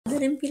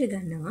සාදරයෙන්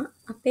පිළිගන්නවා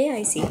අපේ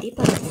ICT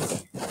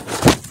පන්තියට.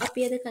 අපි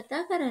අද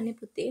කතා කරන්නේ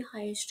පුතේ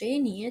 6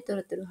 ශ්‍රේණිය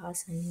තොරතුරු හා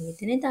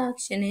සංනිවේදන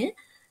තාක්ෂණය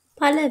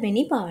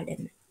පළවෙනි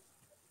පාඩම.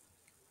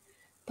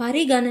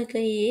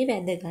 පරිගණකයේ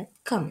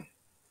වැදගත්කම.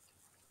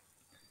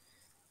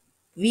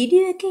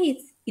 වීඩියෝ එක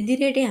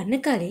ඉදිරියට යන්න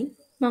කලින්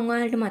මම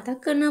ඔයාලට මතක්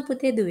කරනවා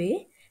පුතේ දුවේ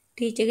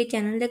ටීචර්ගේ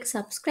channel එක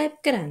subscribe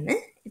කරන්න.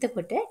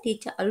 එතකොට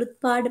ටීචර් අලුත්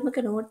පාඩමක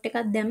නෝට් එකක්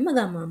දැම්ම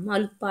ගමන්ම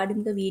අලුත්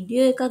පාඩමක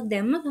වීඩියෝ එකක්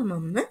දැම්ම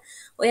ගමන්ම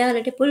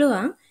ඔයාලට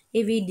පුළුවන්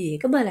ඒ වීඩියෝ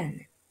එක බලන්න.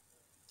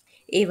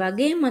 ඒ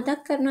වගේම මතක්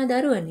කරනවා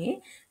දරුවනේ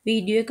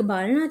වීඩියෝ එක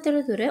බලන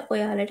අතරතුර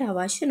ඔයාලට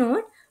අවශ්‍ය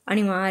නෝට්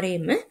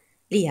අනිවාර්යයෙන්ම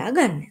ලියා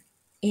ගන්න.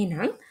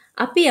 එහෙනම්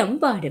අපි යමු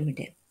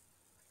පාඩමට.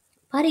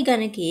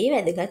 පරිගණකයේ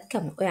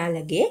වැදගත්කම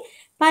ඔයාලගේ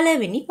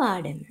පළවෙනි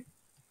පාඩම.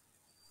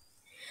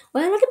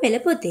 ඔයාලගේ පෙළ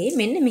පොතේ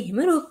මෙන්න මෙහෙම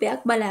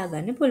රූපයක් බලා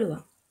ගන්න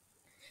පුළුවන්.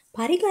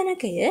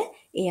 පරිගණකය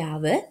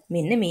එයාව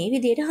මෙන්න මේ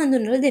විදිහට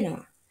හඳුන්වලා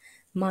දෙනවා.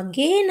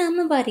 මගේ නම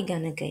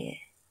පරිගණකය.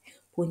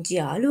 පුංචි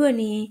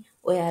යාළුවනේ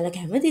ඔයාලා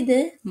කැමතිද?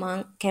 මං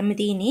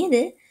කැමති නේද?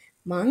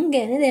 මං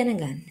ගැන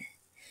දැනගන්න.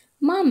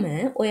 මම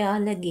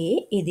ඔයාලගේ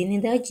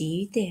එදිනෙදා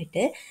ජීවිතයට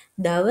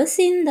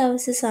දවසින්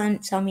දවස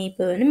සමීප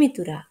වන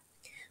මිතුරා.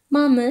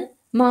 මම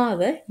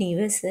මාව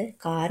නිවස,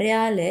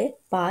 කාර්යාලය,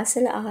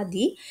 පාසල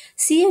ආදී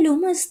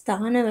සියලුම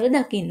ස්ථානවල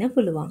දකින්න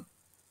පුළුවන්.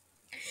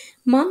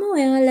 මම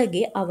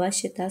ඔයාලගේ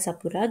අවශ්‍යතා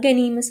සපුරා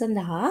ගැනීම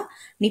සඳහා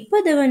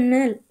නිපදවන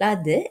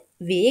ලද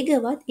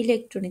වේගවත්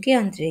ඉලෙක්ට්‍රොනික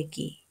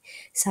යන්ත්‍රයකි.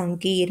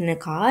 සංකීර්ණ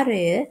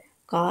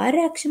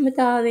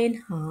කාර්යක්ෂමතාවෙන්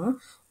හා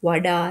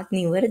වඩාත්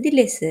නිවැරදි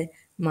ලෙස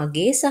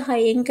මගේ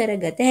සහයෙන්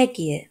කරගත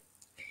හැකිය.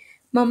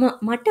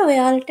 මට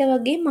ඔයාලට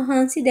වගේ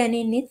මහන්සි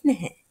දැනෙන්නෙත්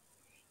නැහැ.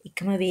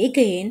 එකම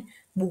වේගයෙන්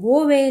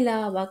බොහෝ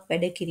වේලාවක්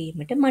වැඩ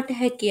කිරීමට මට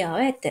හැකියාව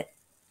ඇත.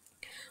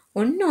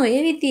 ඔන්න ඔය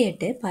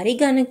විදියට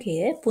පරිගණකය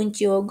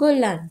පුංචි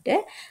ඕගොල්ලන්ට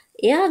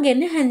එයා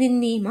ගැන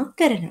හැඳින්වීමක්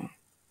කරනවා.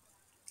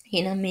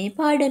 එහෙනම් මේ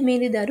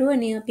පාඩමේදී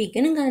දරුවනේ අපි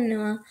ඉගෙන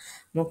ගන්නවා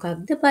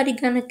මොකක්ද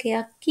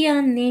පරිගණකයක්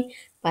කියන්නේ?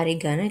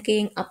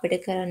 පරිගණකයෙන් අපිට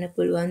කරන්න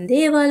පුළුවන්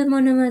දේවල්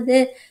මොනවද?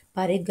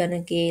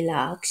 පරිගණකයේ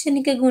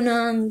ලාක්ෂණික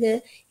ගුණාංග,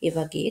 ඒ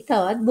වගේ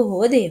තවත්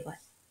බොහෝ දේවල්.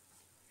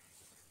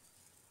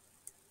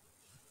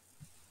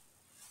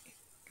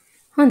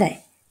 හොඳයි.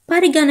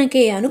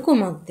 පරිගණකය යනු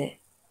කුමක්ද?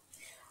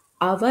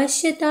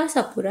 අවශ්‍යතා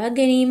සපුරා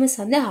ගැනීම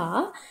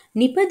සඳහා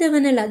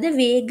නිපදවන ලද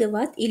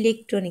වේගවත්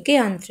ඉලෙක්ට්‍රොනික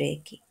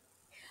යන්ත්‍රයකි.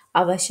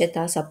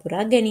 අවශ්‍යතා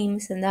සපුරා ගැනීම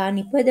සඳහා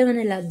නිපදවන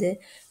ලද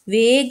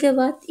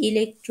වේගවත්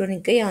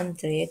ඉලෙක්ට්‍රොනික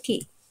යන්ත්‍රයකි.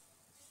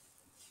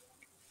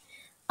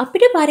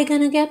 අපිට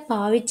පරිගණකයක්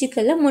පාවිච්චි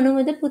කළ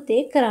මොනවද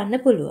පුතේ කරන්න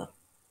පුළුවන්?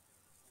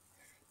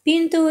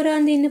 පින්තූර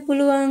අඳින්න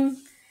පුළුවන්,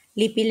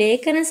 ලිපි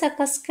ලේඛන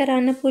සකස්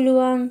කරන්න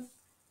පුළුවන්,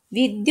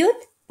 විද්‍යුත්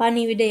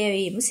පණිවිඩ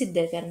යැවීම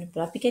සිද්ධ කරන්න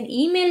පුළුවන්. අපි කියන්නේ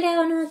ඊමේල්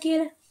යවනවා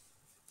කියලා.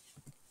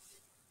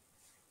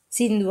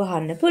 සින්දු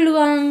අහන්න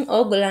පුළුවන්,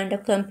 ඕගොල්ලන්ට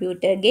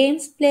කම්පියුටර්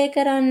ගේම්ස් ප්ලේ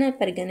කරන්න,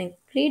 පරිගණක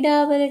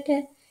ක්‍රීඩාවලට,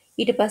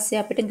 ඊට පස්සේ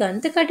අපිට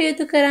ගණිත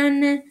කටයුතු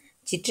කරන්න,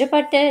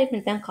 චිත්‍රපට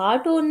නැත්නම්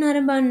කාටූන්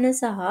නරඹන්න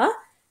සහ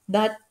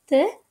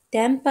දත්ත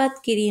තැන්පත්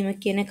කිරීම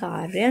කියන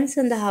කාර්යයන්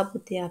සඳහා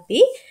පුතේ අපි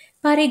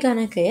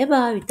පරිගණකය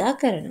භාවිතා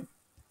කරනවා.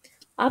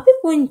 අපි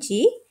පුංචි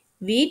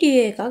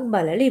වීඩියෝ එකක්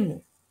බලලෙමු.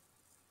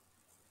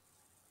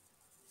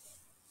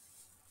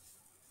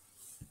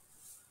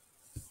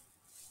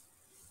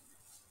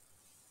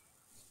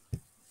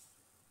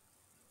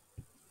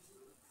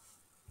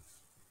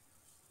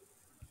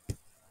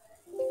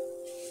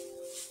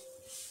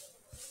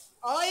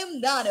 I am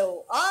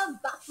Nano. I'm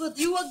back with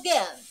you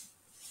again.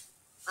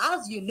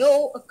 As you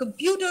know, a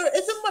computer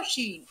is a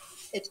machine.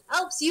 It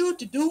helps you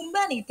to do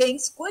many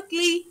things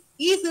quickly,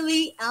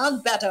 easily,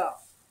 and better.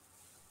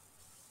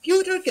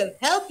 Computer can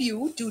help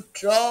you to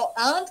draw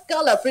and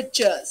color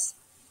pictures,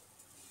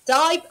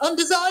 type and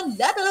design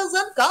letters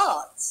and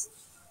cards,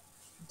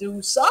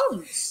 do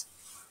sums,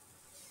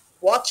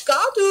 watch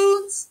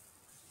cartoons,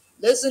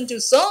 listen to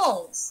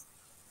songs,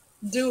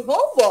 do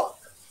homework,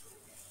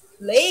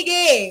 play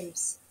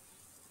games,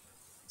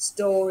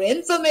 store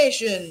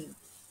information,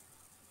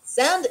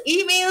 send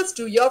emails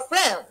to your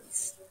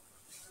friends.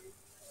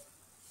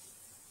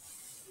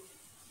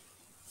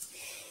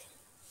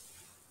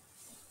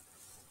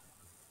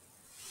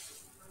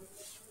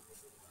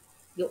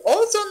 You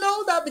also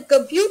know that the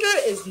computer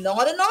is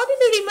not an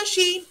ordinary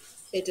machine.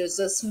 It is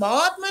a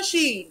smart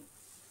machine.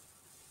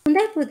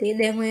 හොඳයි පුතේ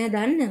දැන් ඔයා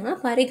දන්නවා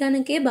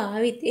පරිගණකයේ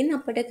භාවිතයෙන්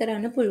අපට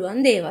කරන්න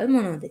පුළුවන් දේවල්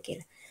මොනවද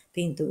කියලා.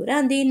 පින්තූර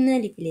අඳින්න,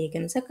 ලිපි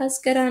ලේඛන සකස්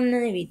කරන්න,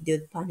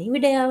 විද්‍යුත්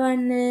පණිවිඩ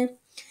යවන්න,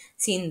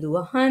 සින්දු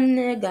අහන්න,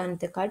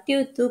 ගණිත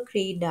කටයුතු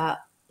ක්‍රීඩා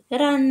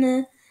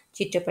කරන්න,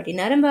 චිත්‍රපටි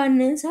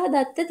නරඹන්න සහ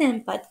දත්ත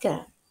තැන්පත්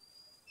කරන්න.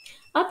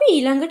 අපි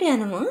ඊළඟට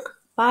යනවා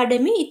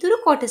පාඩමේ ඉතුරු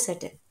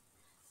කොටසට.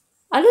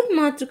 අලුත්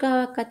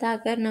මාතෘකාවක් කතා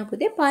කරන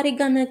පුතේ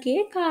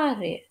පරිගණකයේ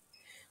කාර්යය.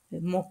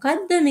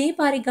 මොකද්ද මේ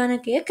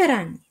පරිගණකය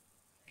කරන්නේ?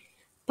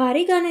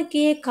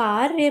 පරිගණකයේ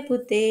කාර්ය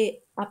පුතේ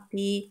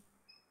අපි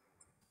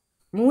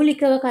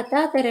මූලිකව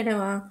කතා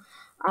කරනවා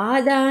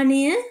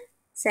ආදානය,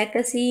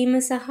 සැකසීම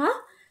සහ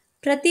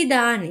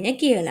ප්‍රතිදානය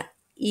කියලා.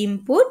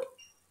 input,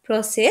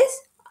 process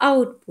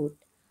output.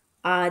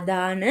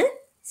 ආදාන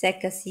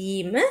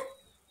සැකසීම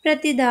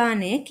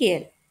ප්‍රතිදානය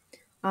කියලා.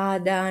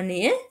 ආදානය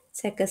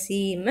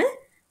සැකසීම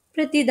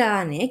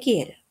ප්‍රතිදානය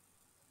කියලා.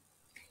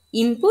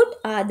 input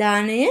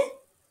ආදානය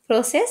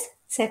process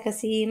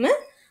සැකසීම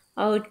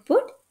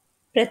output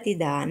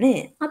ප්‍රතිදානය.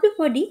 අපි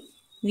පොඩි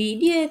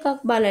වීඩියෝ එකක්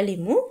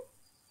බලලිමු.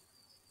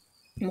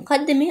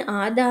 මොකද්ද මේ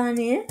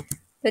ආදානය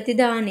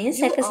ප්‍රතිදානය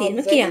සැකසීම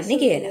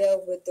කියන්නේ කියලා. You are very familiar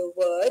with the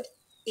word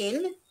in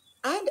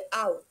and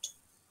out.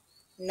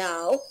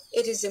 Now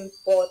it is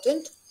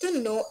important to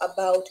know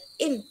about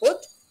input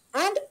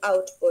and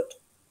output.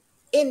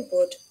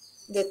 Input,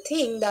 the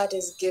thing that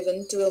is given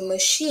to a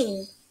machine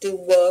to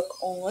work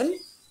on,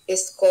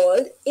 is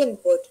called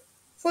input.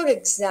 For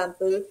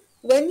example,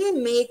 when you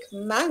make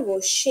mango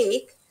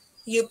shake,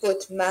 you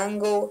put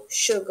mango,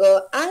 sugar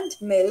and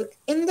milk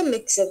in the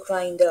mixer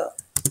grinder.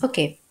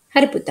 Okay.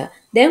 හරි පුතා.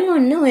 දැන්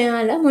ඔන්න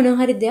ඔයාලා මොන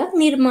හරි දෙයක්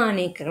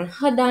නිර්මාණය කරන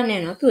හදාන්න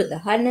යනවා. අපි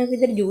උදාහරණයක්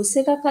විදිහට ජූස්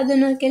එකක්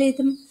හදනවා කියලා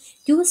හිතමු.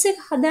 ජූස් එක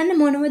හදන්න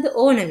මොනවද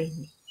ඕන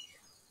වෙන්නේ?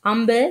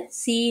 අඹ,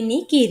 සීනි,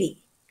 කිරි.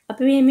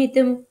 අපි මෙහෙම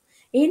හිතමු.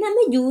 එහෙනම්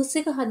මේ ජූස්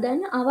එක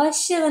හදන්න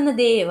අවශ්‍ය වෙන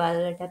දේවල්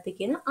වලට අපි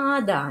කියන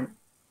ආදාන.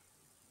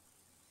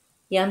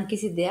 යම්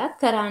කිසි දෙයක්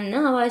කරන්න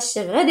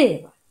අවශ්‍ය වෙන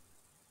දේවල්.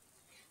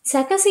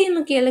 සැකසීම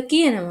කියලා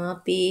කියනවා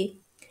අපි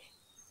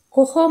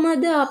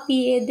කොහොමද අපි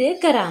ඒ දේ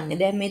කරන්නේ?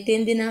 දැන්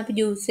මෙතෙන්දී අපි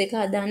ජූස් එක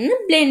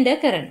හදන්න බ්ලෙන්ඩර්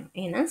කරනවා.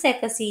 එහෙනම්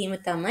සැකසීම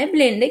තමයි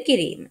බ්ලෙන්ඩර්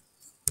කිරීම.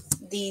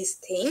 These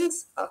things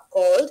are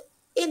called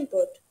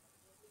input.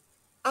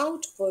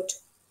 Output,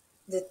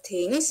 the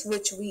things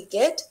which we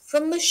get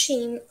from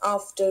machine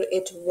after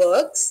it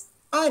works,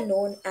 are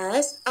known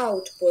as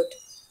output.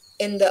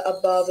 In the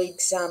above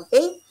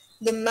example,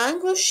 the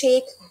mango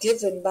shake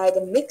given by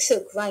the mixer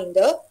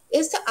grinder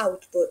is the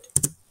output.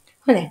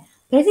 හොඳයි.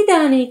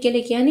 ප්‍රතිදානය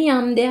කියලා කියන්නේ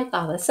යම් දෙයක්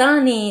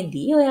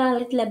අවසානයේදී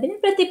ඔයාලට ලැබෙන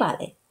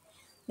ප්‍රතිඵලය.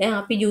 දැන්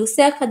අපි ජූස්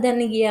එකක්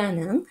හදන්න ගියා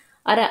නම්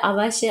අර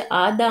අවශ්‍ය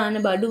ආදාන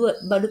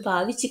බඩු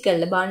පාවිච්චි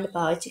කරලා භාණ්ඩ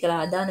පාවිච්චි කරලා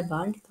ආදාන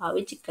භාණ්ඩ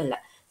පාවිච්චි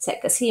කරලා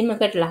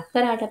සැකසීමකට ලක්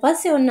කරාට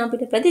පස්සේ ඔන්න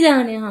අපිට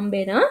ප්‍රතිදානය හම්බ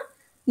වෙනවා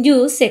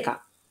ජූස් එකක්.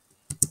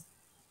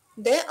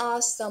 There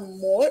are some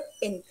more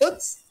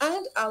inputs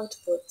and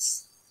outputs.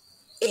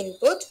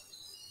 Input,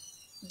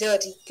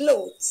 dirty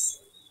clothes.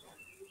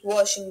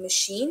 Washing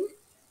machine.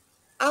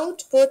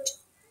 Output,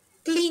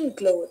 clean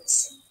clothes.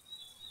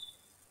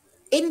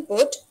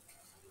 Input,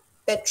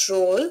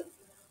 petrol,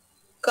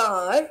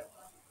 car.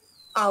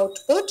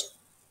 Output,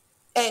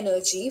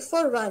 energy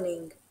for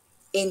running.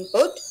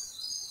 Input,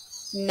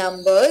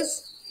 numbers,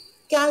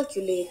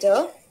 calculator.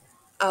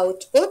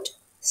 Output,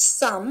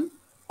 sum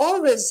or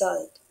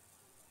result.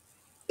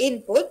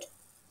 Input,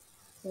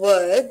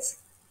 words,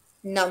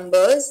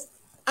 numbers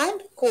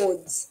and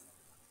codes.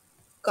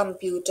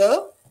 Computer.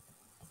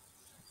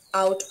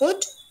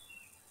 Output,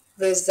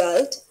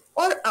 result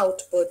or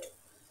output.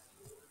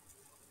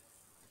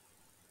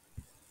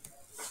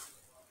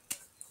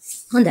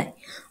 හොඳයි.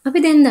 අපි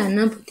දැන්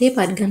දන්නවා පුතේ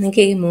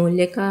පරිගණකයේ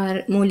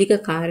මූලික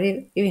කාර්ය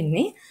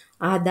වෙන්නේ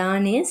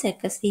ආදානය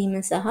සැකසීම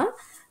සහ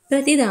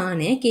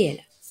ප්‍රතිදානය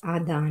කියලා.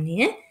 ආදානය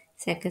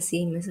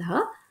සැකසීම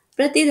සහ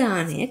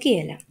ප්‍රතිදානය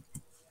කියලා.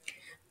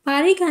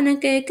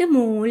 පරිගණකයක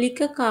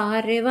මූලික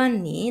කාර්ය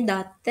වන්නේ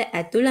දත්ත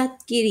ඇතුළත්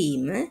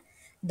කිරීම,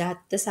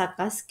 දත්ත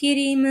සකස්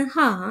කිරීම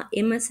හා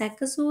එම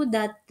සැකසූ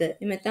දත්ත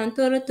එමෙතන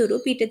තොරතුරු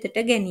පිටතට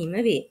ගැනීම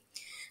වේ.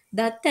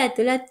 දත්ත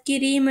ඇතුළත්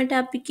කිරීමට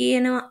අපි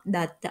කියනවා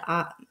දත්ත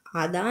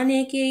ආදානය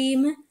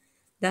කිරීම,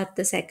 දත්ත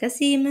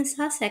සැකසීම සහ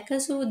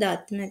සැකසූ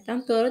දත්ත නැත්නම්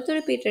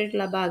තොරතුරු පිටතට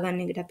ලබා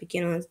ගන්න එකට අපි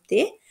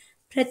කියනවා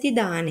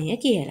ප්‍රතිදානය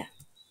කියලා.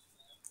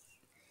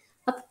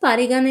 අපි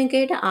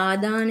පරිගණකයට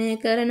ආදානය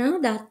කරන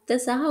දත්ත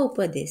සහ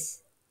උපදෙස්.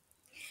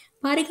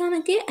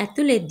 පරිගණකයේ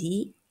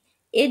ඇතුළේදී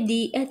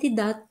දී ඇති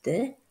දත්ත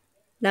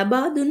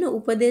ලබා දුන්න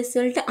උපදෙස්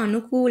වලට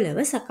අනුකූලව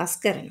සකස්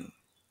කරනවා.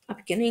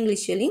 අපි කියන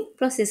ඉංග්‍රීසි වලින්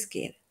process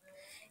කියලා.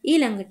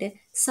 ඊළඟට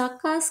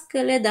සකස්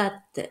කළ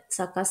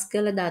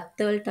දත්ත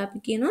වලට අපි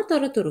කියනවා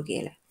තොරතුරු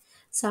කියලා.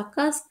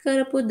 සකස්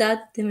කරපු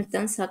දත්ත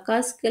නැත්නම්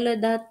සකස් කළ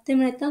දත්ත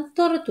නැත්නම්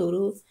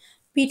තොරතුරු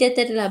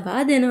පිටතට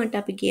ලබා දෙනවට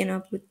අපි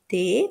කියනවා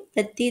පුතේ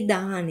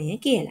ප්‍රතිදානය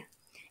කියලා.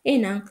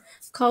 එහෙනම්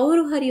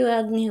කවුරු හරි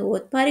ඔයගොල්ලෝ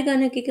හොත්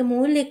පරිගණකයක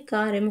මූලික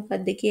කාර්යය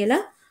මොකක්ද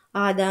කියලා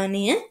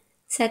ආදානය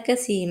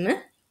සැකසීම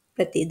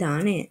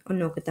ප්‍රතිදානය.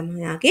 ඔන්න ඔක තමයි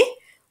ඔයාගේ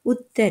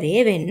උත්තරේ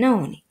වෙන්න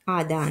ඕනේ.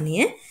 ආදානය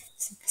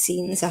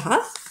සැකසීම සහ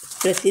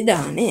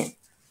ප්‍රතිදානය.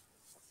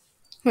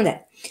 හොඳයි.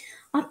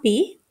 අපි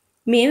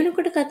මේ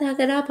වෙනකොට කතා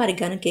කරා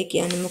පරිගණකය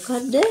කියන්නේ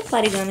මොකද්ද?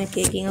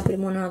 පරිගණකයකින් අපිට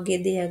මොන වගේ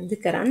දේවල්ද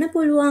කරන්න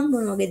පුළුවන්?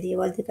 මොන වගේ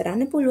දේවල්ද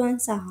කරන්න පුළුවන්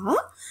සහ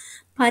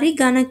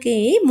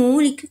පරිගණකයේ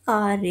මූලික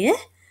කාර්ය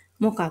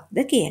මොකක්ද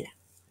කියලා.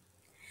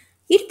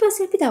 ඊට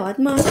පස්සේ අපි තවත්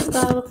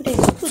මාතෘකාවකට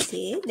එමු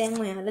පුතේ. දැන්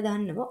ඔයාලා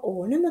දන්නවා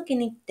ඕනම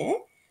කෙනෙක්ට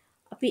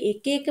අපි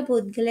එක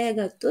පුද්ගලයා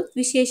ගත්තොත්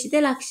විශේෂිත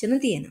ලක්ෂණ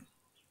තියෙනවා.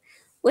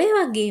 ඔය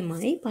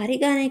වගේමයි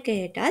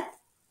පරිගණකයටත්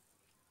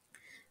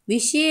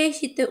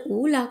විශේෂිත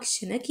වූ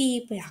ලක්ෂණ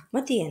කීපයක්ම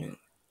තියෙනවා.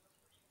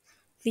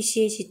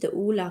 විශේෂිත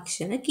වූ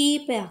ලක්ෂණ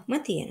කීපයක්ම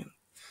තියෙනවා.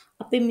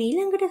 අපි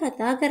ඊළඟට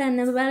කතා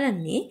කරන්න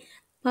බලන්නේ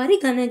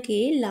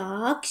පරිගණකයේ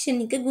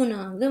ලාක්ෂණික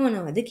ගුණාංග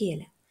මොනවද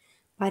කියලා.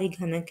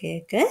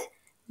 පරිගණකයක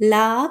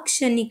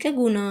ලාක්ෂණික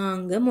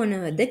ගුණාංග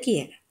මොනවද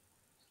කියලා.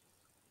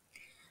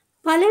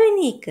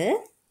 පළවෙනි එක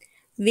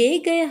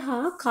වේගය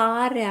හා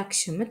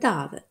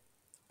කාර්යක්ෂමතාව.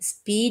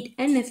 Speed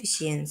and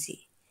efficiency.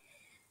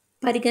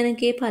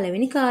 පරිගණකයේ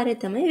පළවෙනි කාර්යය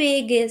තමයි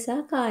වේගය සහ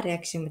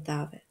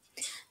කාර්යක්ෂමතාව.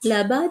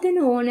 ලබා දෙන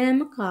ඕනෑම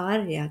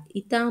කාර්යයක්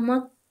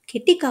ඉතාමත්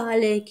කෙටි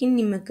කාලයකින්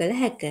නිම කළ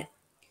හැක.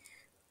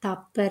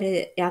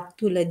 තප්පරයක්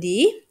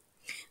තුලදී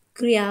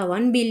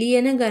ක්‍රියාවන්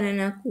බිලියන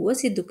ගණනක් වුව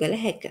සිදු කළ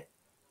හැක.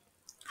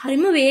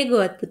 හරිම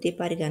වේගවත් පුතේ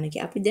පරිගණකය.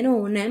 අපි දෙන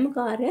ඕනෑම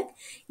කාර්යයක්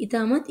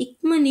ඉතාමත්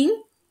ඉක්මනින්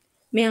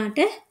මෙයාට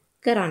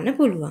කරන්න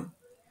පුළුවන්.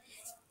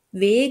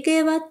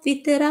 වේගවත්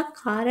විතරක්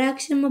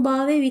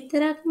කාර්යක්ෂමභාවය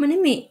විතරක්ම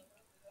නෙමෙයි.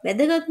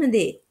 වැදගත්ම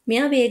දේ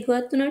මෙයා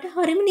වේගවත් වුණාට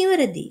හරිම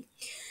නිවැරදි.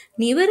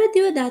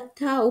 නිවැරදිව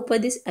දත් හා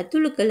උපදෙස්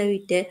ඇතුළු කළ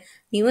විට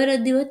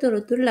නිවැරදිව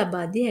තොරතුරු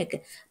ලබා දිය හැක.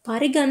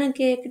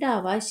 පරිගණකයකට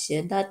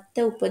අවශ්‍ය දත්ත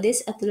උපදෙස්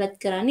ඇතුළත්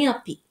කරන්නේ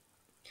අපි.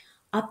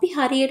 අපි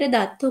හරියට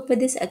දත්ත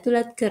උපදෙස්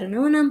ඇතුළත්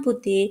කරනවා නම්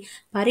පුතේ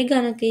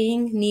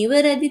පරිගණකයෙන්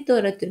නිවැරදි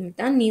තොරතුරු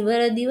නැත්නම්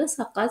නිවැරදිව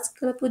සකස්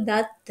කරපු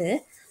දත්ත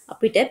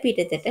අපිට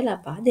පිටතට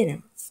ලබා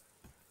දෙනවා.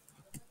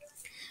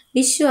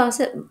 විශ්වාස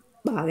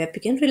භාවය අපි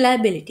කියන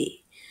reliability.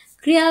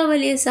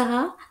 ක්‍රියාවලිය සහ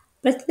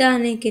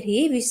ප්‍රතිදානය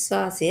කෙරෙහි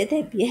විශ්වාසය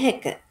තැබිය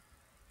හැක.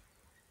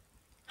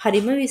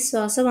 හරිම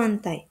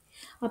විශ්වාසවන්තයි.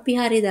 අපි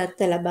හරි දත්ත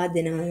ලබා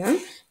දෙනවා නම්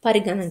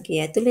පරිගණකය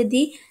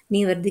ඇතුළේදී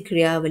නිවැරදි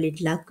ක්‍රියාවලියට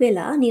ලක්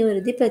වෙලා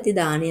නිවැරදි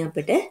ප්‍රතිදානය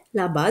අපට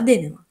ලබා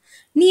දෙනවා.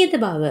 නියත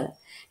බව.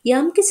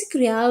 යම්කිසි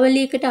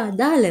ක්‍රියාවලියකට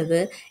අදාළව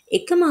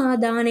එකම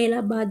ආදානය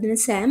ලබා දෙන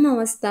සෑම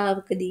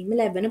අවස්ථාවකදීම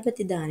ලැබෙන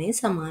ප්‍රතිදානය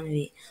සමාන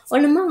වේ.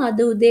 ඔන්න මම අද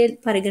උදේ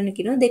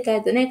පරිගණකිනවා 2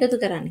 3 එකතු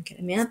කරන්න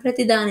කියලා. මෙයා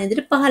ප්‍රතිදානය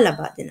විදිහට 5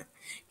 ලබා දෙනවා.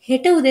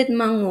 හෙට උදේත්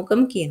මම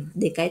ඕකම කියනවා.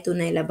 2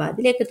 3 ලබා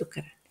දීලා එකතු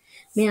කරන්න.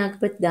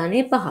 මෙයාගේ ප්‍රතිදානය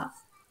 5.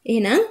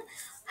 එහෙනම්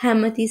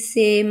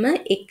හැමතිස්සෙම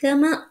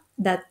එකම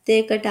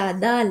දත්තයකට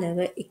අදාළව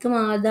එකම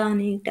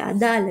ආදානයකට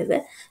අදාළව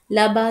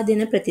ලබා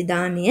දෙන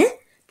ප්‍රතිදානය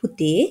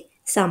පුතේ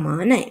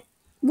සමානයි.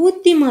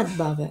 බුද්ධිමත්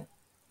බව.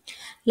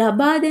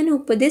 ලබා දෙන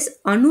උපදෙස්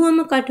අනුවම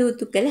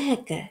කටයුතු කළ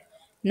හැක.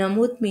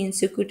 නමුත්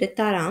මිනිසෙකුට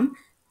තරම්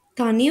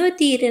තනිව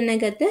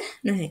තීරණගත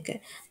නොහැක.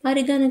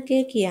 පරිගණකය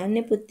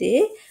කියන්නේ පුතේ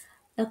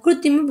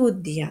කෘත්‍රිම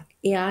බුද්ධියක්.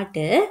 එයාට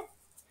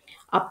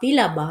අපි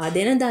ලබා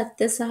දෙන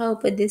දත්ත සහ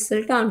උපදෙස්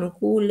වලට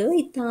අනුකූලව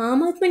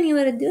ඉතාමත්ම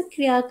නිවැරදිව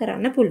ක්‍රියා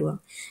කරන්න පුළුවන්.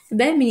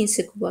 හැබැයි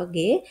මිනිසෙකු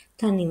වගේ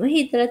තනිව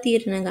හිතලා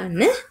තීරණ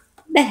ගන්න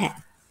බෑ.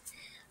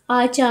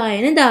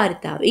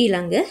 ආචායනධාරිතාව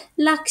ඊළඟ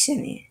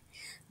ලක්ෂණය.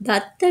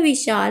 දත්ත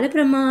විශාල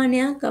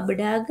ප්‍රමාණයක්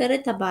ගබඩා කර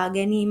තබා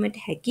ගැනීමට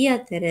හැකි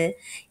අතර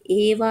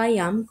ඒවා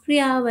යම්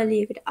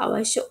ක්‍රියාවලියකට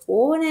අවශ්‍ය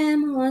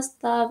ඕනෑම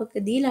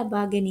අවස්ථාවකදී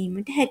ලබා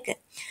ගැනීමට හැක.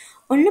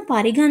 ඔන්න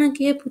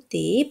පරිගණකය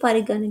පුතේ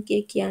පරිගණකය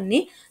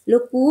කියන්නේ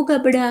ලොකු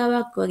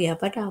ගබඩාවක් වගේ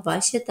අපට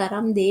අවශ්‍ය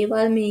තරම්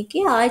දේවල්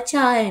මේකේ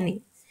ආචායනය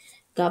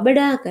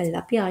ගබඩා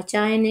කරලා අපි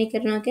ආචායනය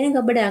කරනවා කියන්නේ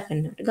ගබඩා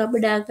කරනවට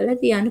ගබඩා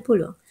කරලා තියන්න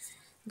පුළුවන්.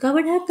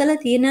 ගබඩා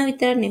කරලා තියනවා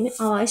විතර නෙමෙයි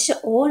අවශ්‍ය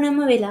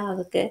ඕනම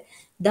වෙලාවක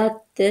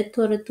දත්ත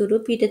තොරතුරු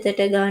පිටතට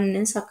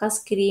ගන්න සකස්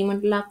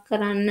කිරීමට ලක්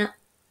කරන්න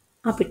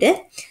අපිට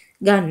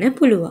ගන්න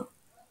පුළුවන්.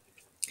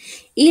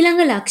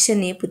 ඊළඟ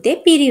ලක්ෂණය පුතේ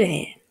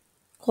පිරිවැය.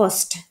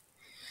 cost.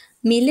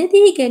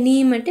 මිලදී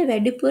ගැනීමට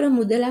වැඩිපුර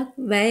මුදලක්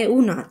වැය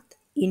වුණත්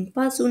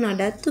ඉන්පසු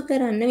නඩත්තු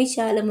කරන්න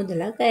විශාල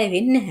මුදලක් වැය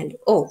වෙන්නේ නැහැලු.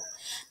 ඔව්.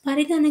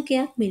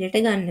 පරිගණකයක් මිලට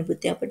ගන්න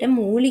පුතේ අපිට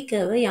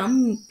මූලිකව යම්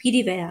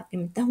පිරිවැයක්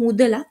නැත්නම්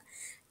මුදලක්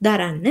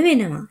දරන්න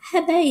වෙනවා.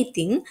 හැබැයි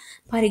ඉතින්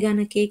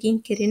පරිගණකයකින්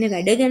කෙරෙන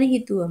වැඩ ගැන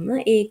හිතුවම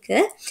ඒක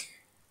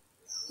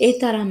ඒ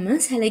තරම්ම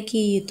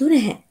සැලකිය යුතු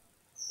නැහැ.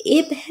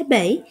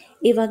 හැබැයි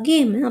ඒ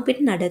වගේම අපිට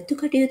නඩත්තු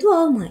කටයුතු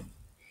අවමයි.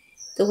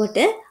 එතකොට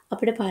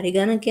අපිට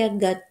පරිගණකයක්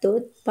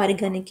ගත්තොත්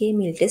පරිගණකයේ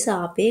මිලට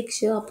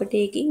සාපේක්ෂව අපිට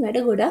ඒකින්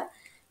වැඩ ගොඩක්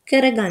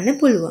කරගන්න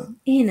පුළුවන්.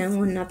 එහෙනම්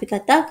ඔන්න අපි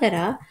කතා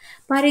කරා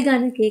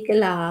පරිගණකයක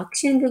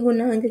ලාක්ෂණික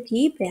ගුණාංග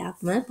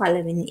කීපයක්ම.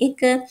 පළවෙනි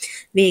එක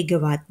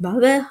වේගවත්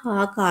බව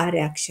හා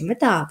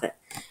කාර්යක්ෂමතාව,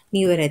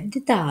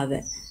 නිවැරදිතාව,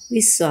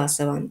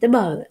 විශ්වාසවන්ත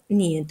බව,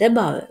 නියත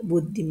බව,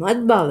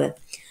 බුද්ධිමත් බව,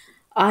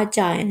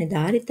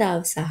 ආචායනධාරිතාව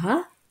සහ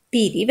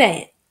පිරිවැය.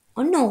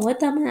 ඔන්න ඕව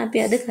තමයි අපි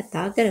අද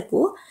කතා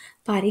කරපු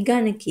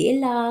පරිගණකයේ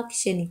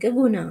ලාක්ෂණික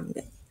ගුණාංග.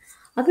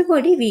 අපි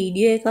පොඩි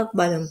වීඩියෝ එකක්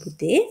බලමු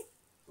පුතේ.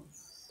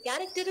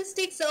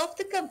 Characteristics of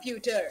the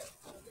computer.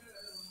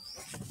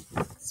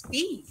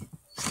 Speed.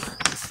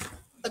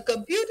 A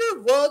computer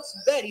works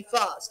very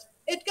fast.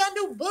 It can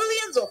do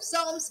billions of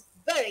sums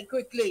very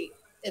quickly.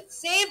 It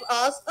saves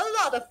us a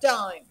lot of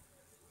time.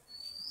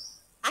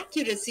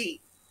 Accuracy.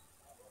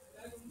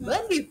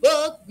 When we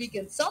work, we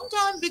can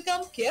sometimes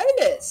become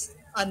careless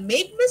and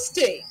make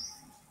mistakes.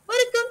 But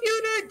a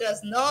computer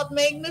does not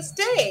make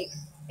mistakes.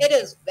 It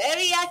is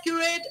very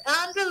accurate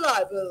and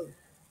reliable.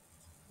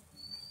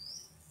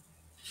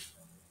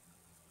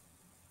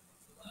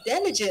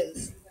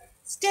 Diligence.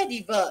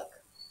 Steady work.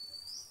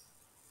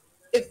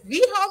 If we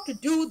have to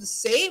do the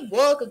same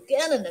work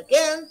again and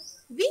again,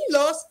 we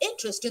lose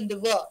interest in the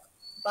work.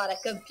 But a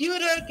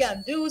computer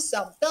can do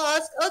some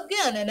task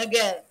again and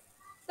again.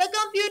 The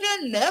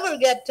computer never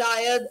gets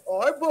tired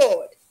or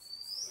bored.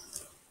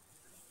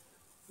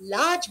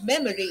 Large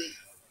memory.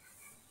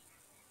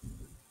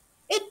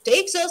 It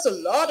takes us a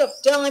lot of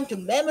time to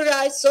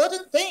memorize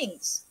certain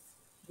things.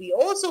 We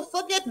also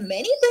forget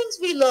many things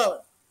we learn.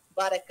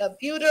 But a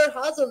computer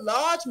has a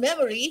large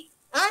memory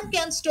and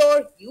can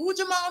store huge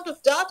amount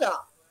of data,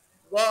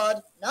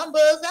 word,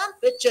 numbers and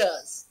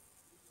pictures.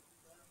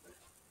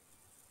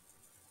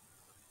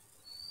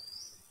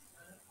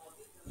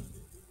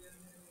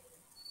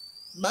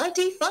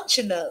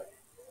 Multifunctional.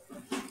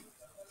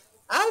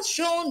 As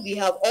shown, we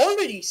have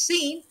already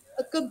seen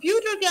a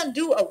computer can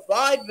do a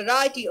wide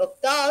variety of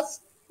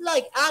tasks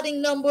like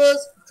adding numbers,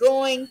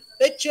 drawing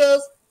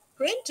pictures,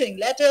 printing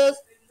letters,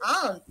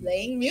 and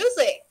playing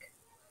music.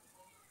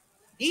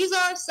 These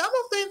are some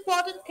of the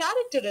important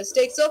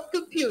characteristics of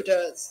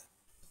computers.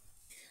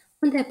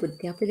 හොඳයි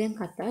පුතේ අපි දැන්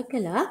කතා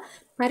කළා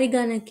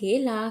පරිගණකයේ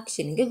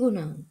ලාක්ෂණික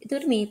ගුණාංග.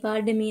 ඒතකොට මේ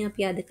පාඩමේ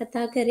අපි අද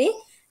කතා කරේ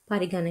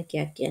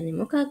පරිගණකයක් කියන්නේ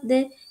මොකක්ද?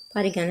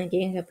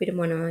 පරිගණකයෙන් අපිට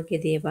මොන වගේ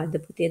දේවල්ද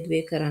පුතේ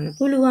දුවේ කරන්න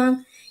පුළුවන්?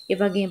 ඒ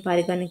වගේම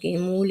පරිගණකයේ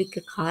මූලික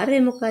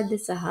කාර්යය මොකක්ද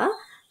සහ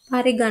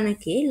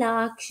පරිගණකයේ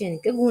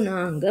ලාක්ෂණික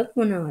ගුණාංග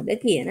මොනවද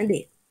කියන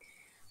දේ.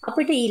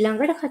 අපිට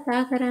ඊළඟට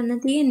කතා කරන්න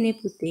තියෙන්නේ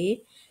පුතේ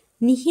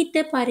නිහිත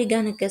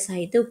පරිගණක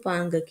සහිත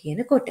උපාංග කියන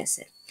කොටස.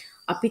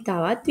 අපි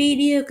තවත්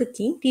වීඩියෝ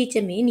එකකින්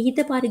ටීචර් මේ නිහිත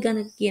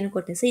පරිගණක කියන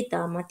කොටස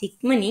ඉතාමත්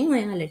ඉක්මනින්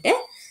ඔයාලට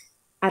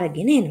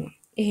අරගෙන එනවා.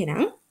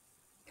 එහෙනම්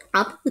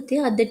අපි පුතේ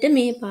අදට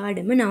මේ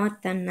පාඩම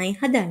නවත්තන්නයි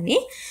හදන්නේ.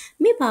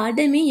 මේ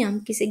පාඩමේ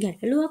යම්කිසි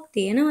ගැටලුවක්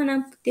තියෙනවා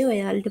නම් පුතේ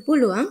ඔයාලට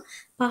පුළුවන්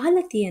පහළ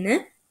තියෙන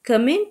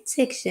කමෙන්ට්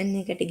සෙක්ෂන්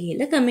එකට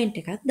ගිහිල්ලා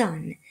කමෙන්ට් එකක්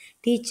දාන්න.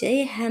 ටීචර්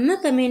හැම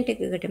කමෙන්ට්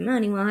එකකටම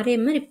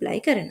අනිවාර්යයෙන්ම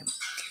රිප්ලයි කරනවා.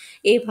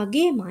 ඒ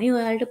වගේමයි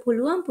ඔයාලට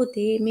පුළුවන්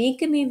පුතේ මේ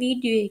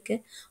වීඩියෝ එක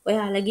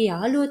ඔයාලගේ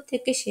යාළුවොත්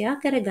එක්ක ෂෙයා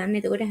කරගන්න.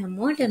 එතකොට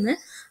හැමෝටම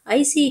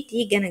ICT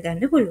ඉගෙන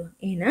ගන්න පුළුවන්.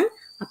 එහෙනම්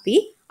අපි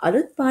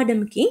අලුත්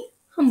පාඩමකින්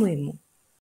හමු වෙමු.